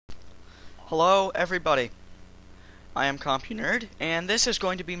Hello everybody, I am CompuNerd, and this is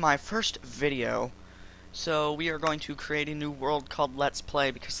going to be my first video. So we are going to create a new world called Let's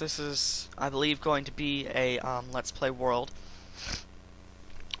Play, because this is, I believe, going to be a Let's Play world.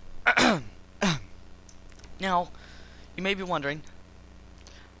 Now, you may be wondering,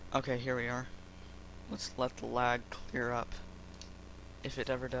 okay, here we are. Let's let the lag clear up, if it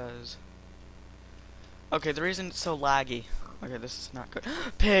ever does. Okay, the reason it's so laggy, okay, this is not good.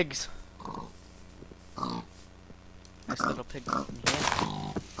 Pigs! Nice little pig in here.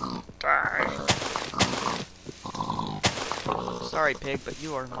 Die. Sorry, pig, but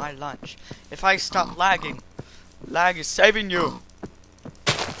you are my lunch. If I stop lagging, lag is saving you.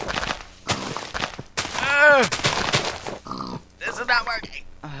 This is not working.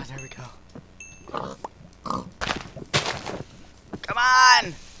 There we go. Come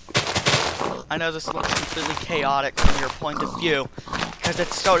on! I know this looks completely chaotic from your point of view, because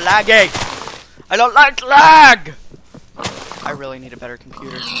it's so laggy. I don't like lag! I really need a better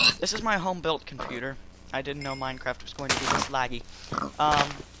computer. This is my home-built computer. I didn't know Minecraft was going to be this laggy.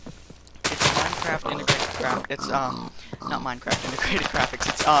 It's Minecraft integrated graphics. It's not Minecraft integrated graphics.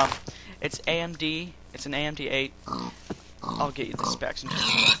 It's AMD. It's an AMD 8. I'll get you the specs in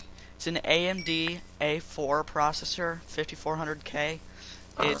just a minute. It's an AMD A4 processor, 5400K.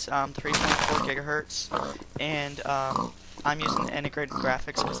 It's 3.4 gigahertz, and I'm using the integrated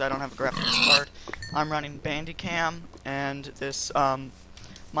graphics because I don't have a graphics card. I'm running Bandicam and this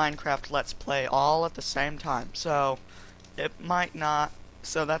Minecraft Let's Play all at the same time, so it might not.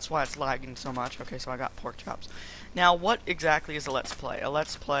 So that's why it's lagging so much. Okay, so I got pork chops. Now, what exactly is a Let's Play? A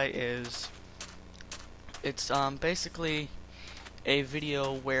Let's Play is it's basically a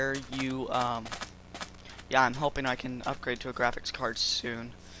video where you yeah, I'm hoping I can upgrade to a graphics card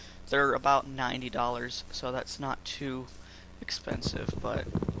soon. They're about $90, so that's not too expensive, but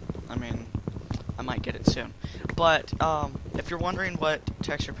I mean, I might get it soon. But if you're wondering what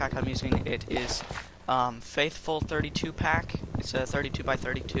texture pack I'm using, it is Faithful 32 pack. It's a 32 by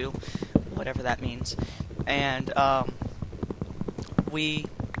 32, whatever that means, and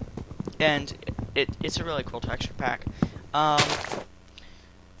it's a really cool texture pack.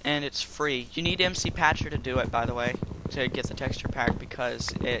 And it's free. You need MC Patcher to do it, by the way, to get the texture pack,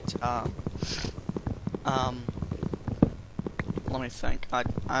 because it, let me think.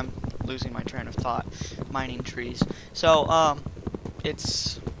 I'm losing my train of thought. Mining trees. So,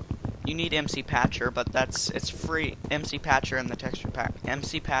 you need MC Patcher, but it's free. MC Patcher and the texture pack.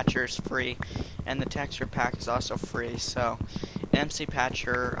 MC Patcher is free, and the texture pack is also free, so MC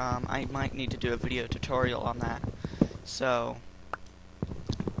Patcher, I might need to do a video tutorial on that. So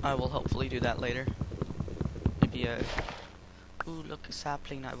I will hopefully do that later. Maybe ooh, look, a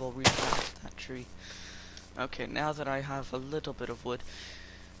sapling. I will replant that tree. Okay, now that I have a little bit of wood,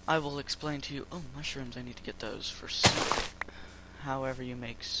 I will explain to you. Oh, mushrooms, I need to get those for soup. However you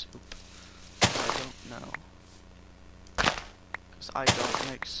make soup. I don't know. Because I don't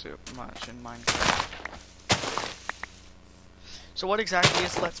make soup much in Minecraft. So what exactly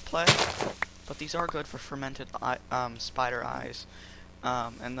is Let's Play? But these are good for fermented spider eyes.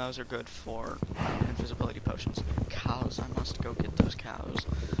 And those are good for invisibility potions. Cows, I must go get those cows.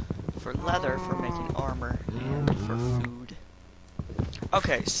 For leather, for making armor, and for food.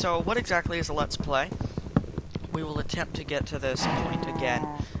 Okay, so what exactly is a Let's Play? We will attempt to get to this point again.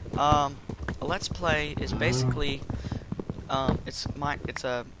 A Let's Play is basically, it's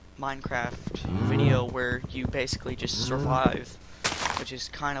a Minecraft video where you basically just survive, which is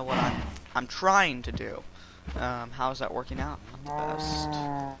kind of what I'm trying to do. How's that working out? Not the best.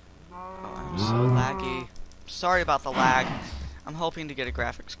 Oh, I'm so laggy. Sorry about the lag. I'm hoping to get a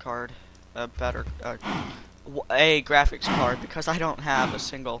graphics card, a graphics card, because I don't have a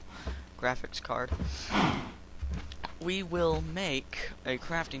single graphics card. We will make a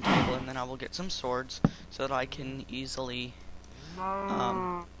crafting table, and then I will get some swords so that I can easily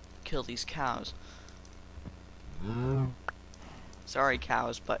kill these cows. Sorry,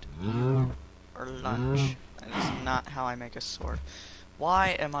 cows, but or lunch. That is not how I make a sword.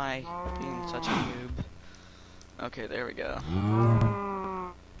 Why am I being such a noob? Okay, there we go.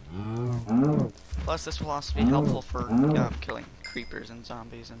 Plus, this will also be helpful for killing creepers and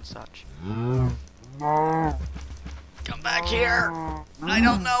zombies and such. Come back here! I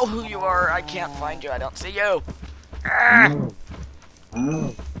don't know who you are. I can't find you. I don't see you.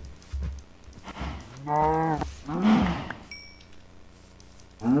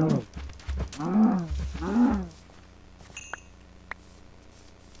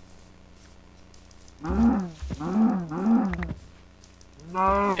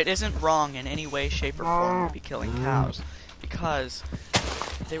 It isn't wrong in any way, shape, or form to be killing cows, because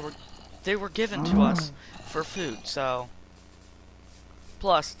they were they were given to us for food, so...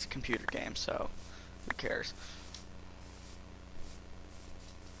 Plus, it's a computer game, so who cares?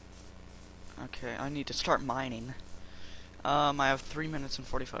 Okay, I need to start mining. I have 3 minutes and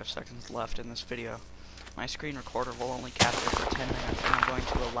 45 seconds left in this video. My screen recorder will only capture for 10 minutes, and I'm going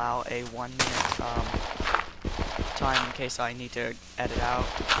to allow a 1 minute time in case I need to edit out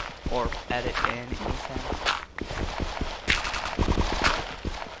or edit in anything.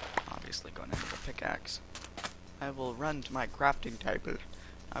 Obviously going into the pickaxe. I will run to my crafting table.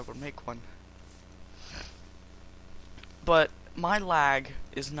 I will make one. But my lag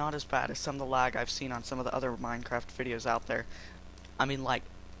is not as bad as some of the lag I've seen on some of the other Minecraft videos out there. I mean, like,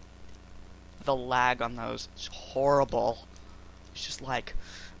 the lag on those is horrible. It's just like,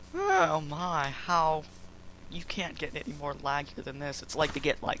 oh my, how... You can't get any more laggier than this. It's like to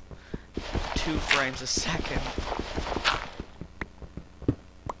get, like, 2 frames a second.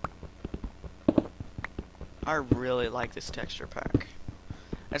 I really like this texture pack.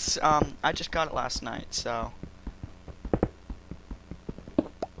 It's, I just got it last night, so...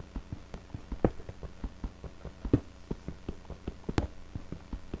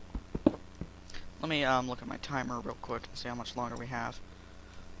 Let me, look at my timer real quick and see how much longer we have.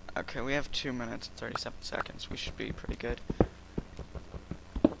 Okay, we have 2 minutes and 37 seconds. We should be pretty good.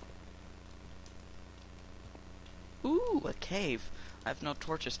 Ooh, a cave. I have no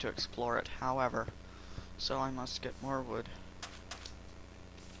torches to explore it, however, so I must get more wood.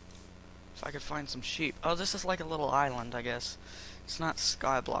 If I could find some sheep. Oh, this is like a little island, I guess. It's not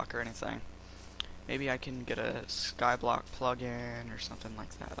Skyblock or anything. Maybe I can get a Skyblock plug-in or something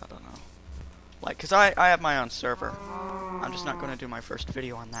like that. I don't know. Like, cause I have my own server. I'm just not going to do my first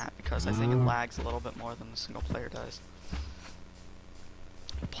video on that because I think it lags a little bit more than the single player does.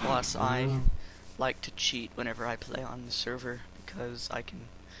 Plus, I like to cheat whenever I play on the server because I can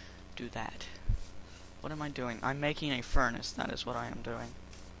do that. What am I doing? I'm making a furnace. That is what I am doing.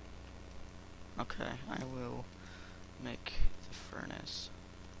 Okay, I will make the furnace.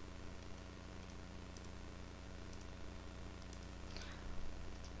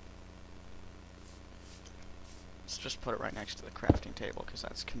 Let's just put it right next to the crafting table because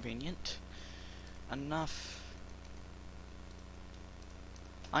that's convenient enough.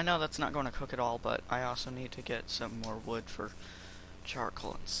 I know that's not going to cook at all, but I also need to get some more wood for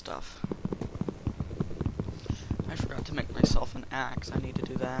charcoal and stuff. I forgot to make myself an axe. I need to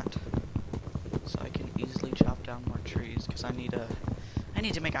do that so I can easily chop down more trees because I need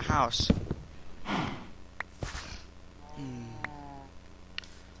to make a house.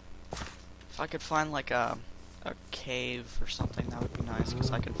 If I could find like a cave or something, that would be nice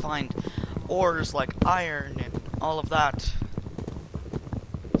because I can find ores like iron and all of that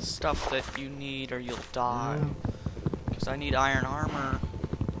stuff that you need or you'll die. Because I need iron armor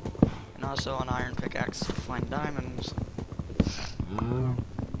and also an iron pickaxe to find diamonds.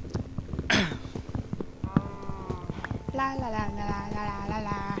 La la la la la la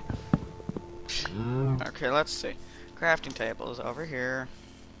la. Okay, let's see. Crafting table is over here,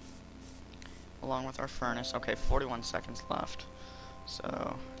 along with our furnace. Okay, 41 seconds left.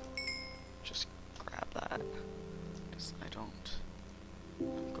 So, just grab that. Because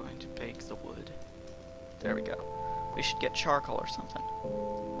I'm going to bake the wood. There we go. We should get charcoal or something.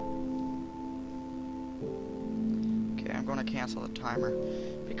 Okay, I'm going to cancel the timer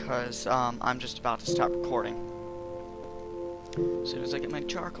because I'm just about to stop recording as soon as I get my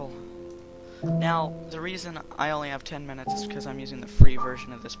charcoal. Now, the reason I only have 10 minutes is because I'm using the free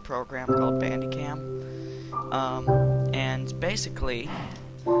version of this program called Bandicam. And basically,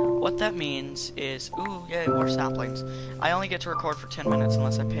 what that means is, ooh, yay, more saplings. I only get to record for 10 minutes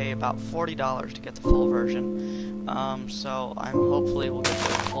unless I pay about $40 to get the full version. So I'm hopefully we'll get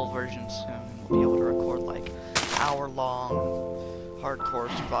the full version soon. We'll be able to record like hour-long hardcore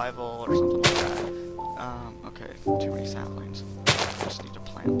survival or something like that. Okay, too many saplings. I just need to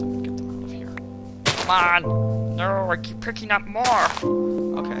plant them and get them out of here. Come on! No, I keep picking up more!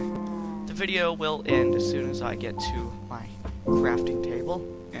 Okay. The video will end as soon as I get to my crafting table,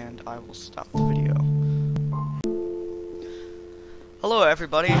 and I will stop the video. Hello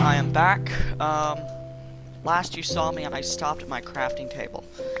everybody, I am back. Last you saw me, I stopped at my crafting table.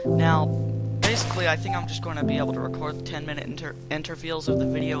 Now, basically, I think I'm just going to be able to record the 10-minute intervals of the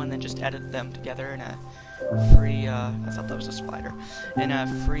video and then just edit them together in a free, I thought that was a spider, in a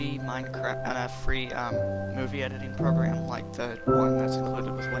free Minecraft, and a free, movie editing program, like the one that's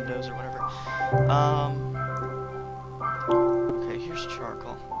included with Windows or whatever. Okay, here's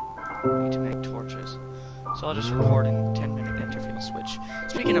charcoal. I need to make torches. So I'll just record in 10-minute intervals, which,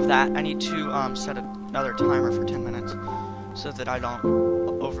 speaking of that, I need to, set another timer for 10 minutes, so that I don't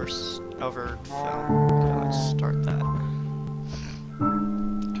overfill. Okay, let's start that.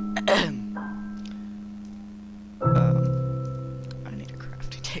 I need a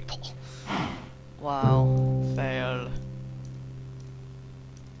crafting table. Wow, fail.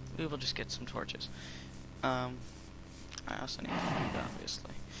 We will just get some torches. I also need food,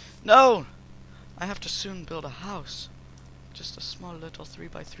 obviously. No! I have to soon build a house. Just a small little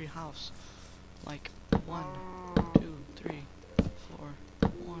 3x3 house. Like 1, 2, 3, 4.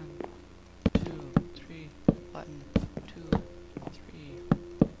 1, 2, 3. Button. 2, 3.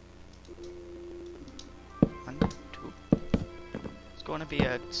 1, 2. It's going to be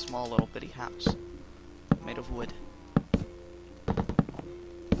a small little bitty house made of wood. I'm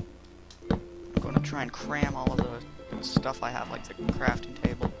going to try and cram all of the stuff I have, like the crafting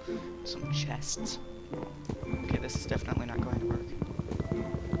table, some chests. Okay, this is definitely not going to work.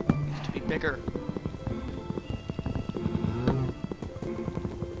 It needs to be bigger.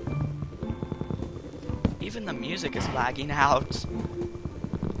 Even the music is lagging out.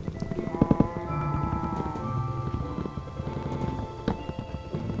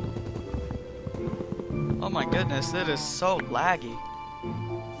 Oh my goodness, it is so laggy.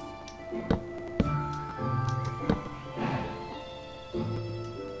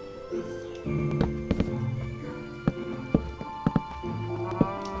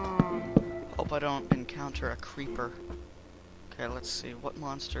 Hope I don't encounter a creeper. Okay, let's see. What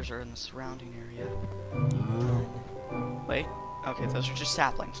monsters are in the surrounding area? Wait. Okay, those are just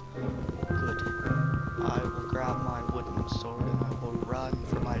saplings. Good. I will grab my wooden sword and I will run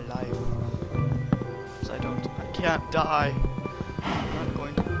for my life. Because I can't die. I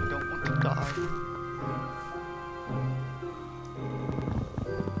don't want to die.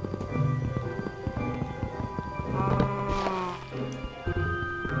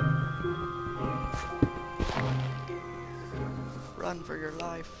 Run for your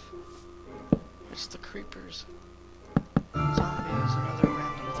life. It's the creepers, zombies, and other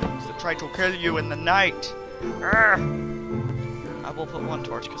random things that try to kill you in the night. I will put one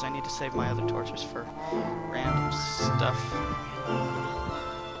torch because I need to save my other torches for random stuff.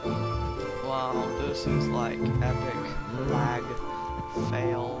 Wow, this is like epic lag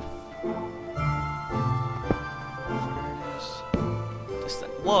fail.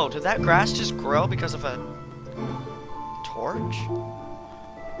 Whoa, did that grass just grow because of a torch?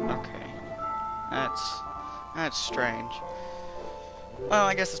 Okay. That's strange. Well,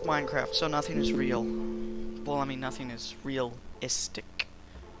 I guess it's Minecraft, so nothing is real. Well, I mean, nothing is realistic.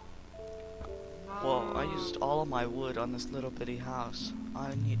 Well, I used all of my wood on this little bitty house.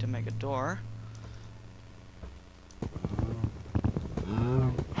 I need to make a door.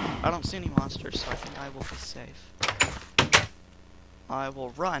 I don't see any monsters, so I think I will be safe. I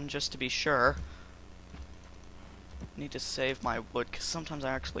will run just to be sure. Need to save my wood, because sometimes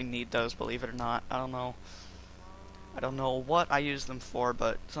I actually need those, believe it or not. I don't know what I use them for,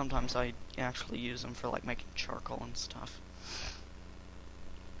 but sometimes I actually use them for like making charcoal and stuff.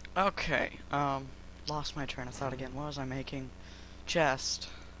 Okay, lost my train of thought again. What was I making? Chest.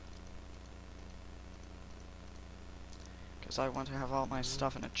 Because I want to have all my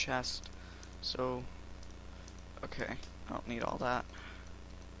stuff in a chest. So, okay, I don't need all that.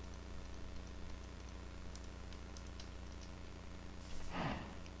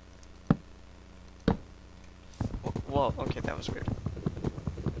 Whoa, okay, that was weird.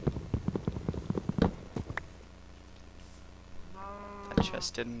 That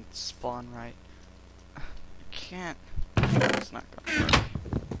chest didn't spawn right. I can't. It's not gonna work.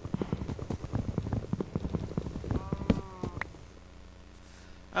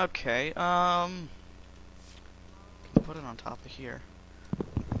 Okay, put it on top of here.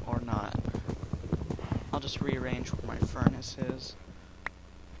 Or not. I'll just rearrange where my furnace is.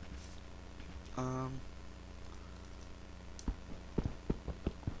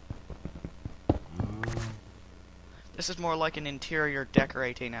 This is more like an interior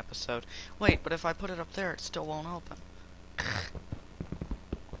decorating episode. Wait, but if I put it up there, it still won't open.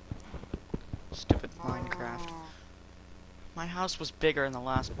 Stupid Minecraft. My house was bigger in the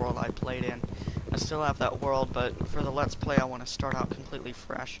last world I played in. I still have that world, but for the Let's Play I want to start out completely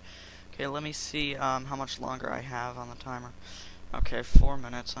fresh. Okay, let me see how much longer I have on the timer. Okay, 4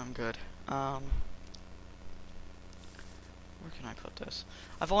 minutes, I'm good. Where can I put this?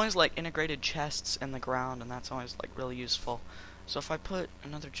 I've always like integrated chests in the ground, and that's always like really useful. So if I put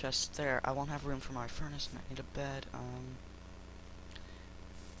another chest there, I won't have room for my furnace, and I need a bed.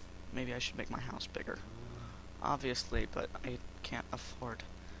 Maybe I should make my house bigger. Obviously, but I can't afford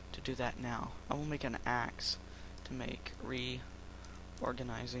to do that now. I will make an axe to make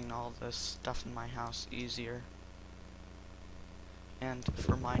reorganizing all this stuff in my house easier. and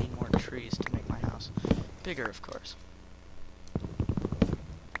for mining more trees to make my house bigger, of course.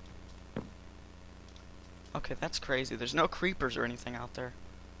 Okay, that's crazy. There's no creepers or anything out there.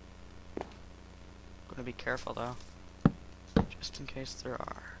 I'm gonna be careful though, just in case there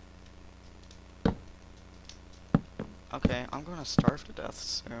are. Okay, I'm gonna starve to death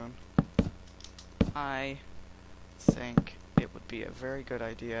soon. I think it would be a very good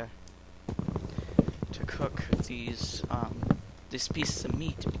idea to cook these pieces of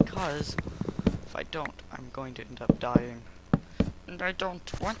meat, because if I don't, I'm going to end up dying. And I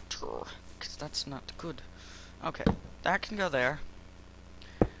don't want to, because that's not good. Okay, that can go there.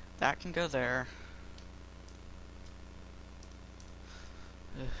 That can go there.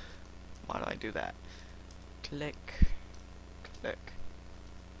 Ugh, why did I do that? Click. Click.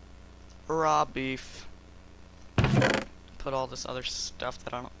 Raw beef. Put all this other stuff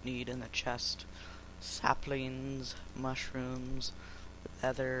that I don't need in the chest. Saplings, mushrooms,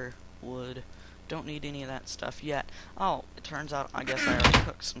 leather, wood. Don't need any of that stuff yet. Oh, it turns out I guess I already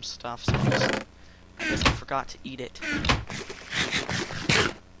cooked some stuff, so I guess I forgot to eat it.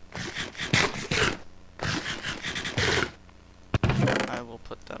 I will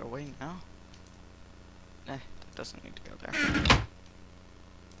put that away now. That doesn't need to go there.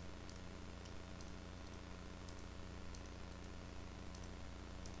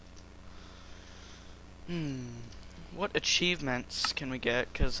 What achievements can we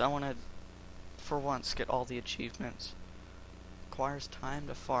get? Because I want to, for once, get all the achievements. Requires time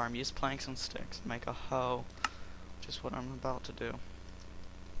to farm. Use planks and sticks. Make a hoe. Which is what I'm about to do.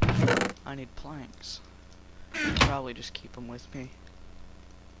 I need planks. Probably just keep them with me.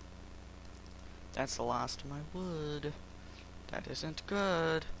 That's the last of my wood. That isn't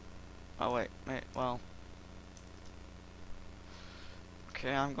good. Oh wait, well.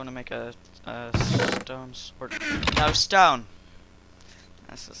 Okay, I'm gonna make a stone sword. No stone!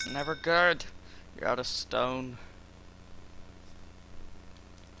 This is never good. You're out of stone.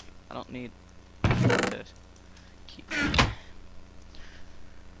 I don't need to keep it.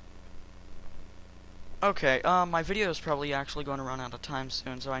 Okay, my video is probably actually going to run out of time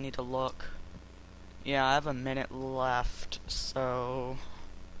soon, so I need to look. Yeah, I have a minute left, so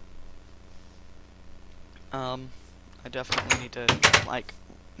I definitely need to, like,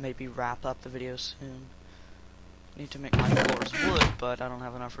 maybe wrap up the video soon. Need to make my floors wood, but I don't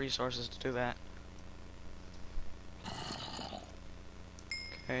have enough resources to do that.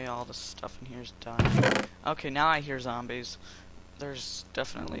 Okay, all the stuff in here is done. Okay, now I hear zombies. There's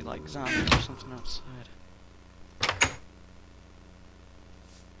definitely, like, zombies or something outside.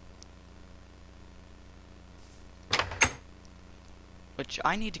 Which,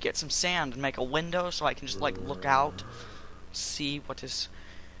 I need to get some sand and make a window so I can just, like, look out, see what is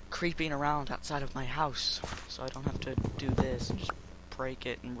creeping around outside of my house. So I don't have to do this and just break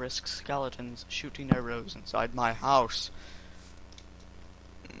it and risk skeletons shooting arrows inside my house.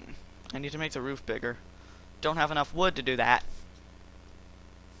 I need to make the roof bigger. Don't have enough wood to do that.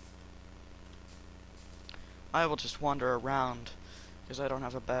 I will just wander around because I don't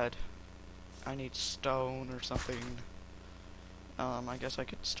have a bed. I need stone or something. I guess I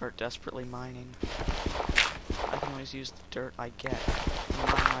could start desperately mining. I can always use the dirt I get and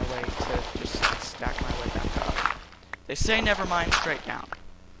mine my way to just stack my way back up. They say never mine straight down.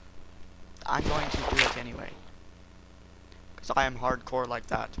 I'm going to do it anyway. Because I am hardcore like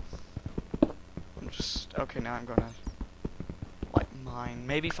that. I'm just... Okay, now I'm gonna... like, mine.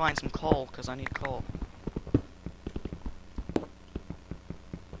 Maybe find some coal, because I need coal.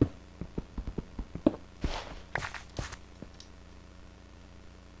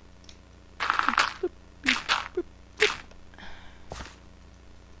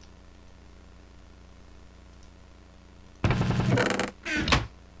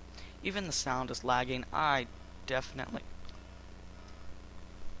 Even the sound is lagging. I definitely...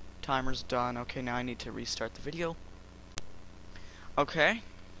 Timer's done. Okay, now I need to restart the video. Okay.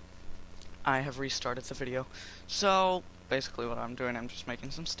 I have restarted the video. So, basically what I'm doing, I'm just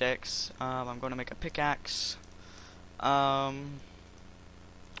making some sticks. I'm going to make a pickaxe. Now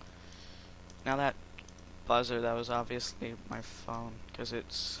that buzzer, that was obviously my phone, because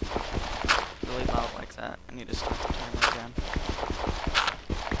it's really loud like that. I need to start the timer again.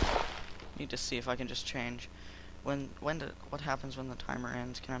 Need to see if I can just change what happens when the timer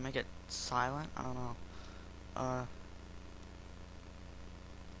ends. Can I make it silent? I don't know.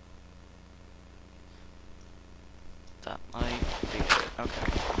 That might be good.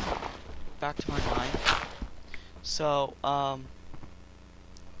 Okay. Back to my mine. So,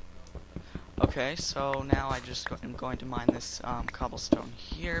 okay, so now I'm going to mine this cobblestone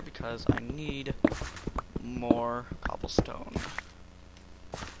here because I need more cobblestone.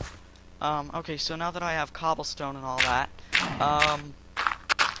 Okay, so now that I have cobblestone and all that,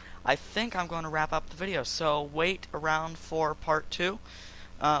 I think I'm going to wrap up the video. So wait around for part 2.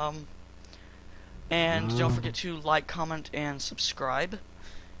 And don't forget to like, comment, and subscribe.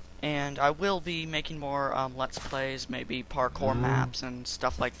 And I will be making more Let's Plays, maybe parkour maps and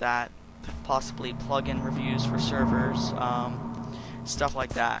stuff like that. Possibly plug-in reviews for servers, stuff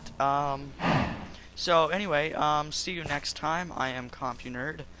like that. So anyway, see you next time. I am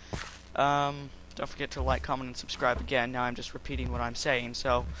CompuNerd. Don't forget to like, comment, and subscribe again. Now I'm just repeating what I'm saying,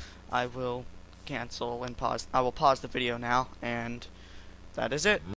 so I will cancel and pause. I will pause the video now, and that is it.